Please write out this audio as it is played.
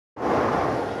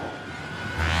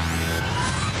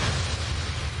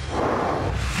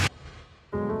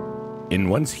In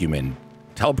Once Human,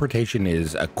 teleportation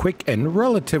is a quick and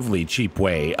relatively cheap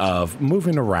way of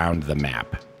moving around the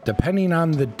map. Depending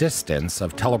on the distance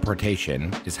of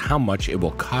teleportation is how much it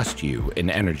will cost you in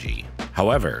energy.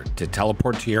 However, to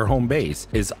teleport to your home base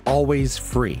is always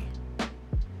free.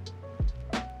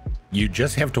 You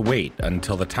just have to wait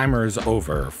until the timer is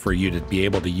over for you to be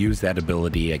able to use that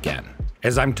ability again.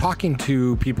 As I'm talking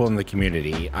to people in the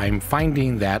community, I'm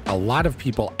finding that a lot of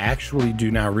people actually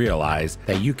do not realize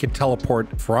that you can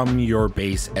teleport from your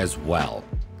base as well.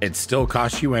 It still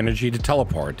costs you energy to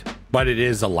teleport, but it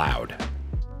is allowed.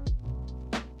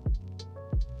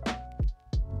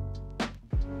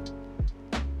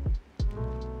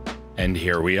 And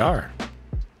here we are.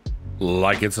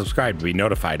 Like and subscribe to be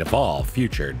notified of all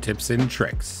future tips and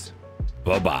tricks.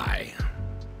 Bye-bye.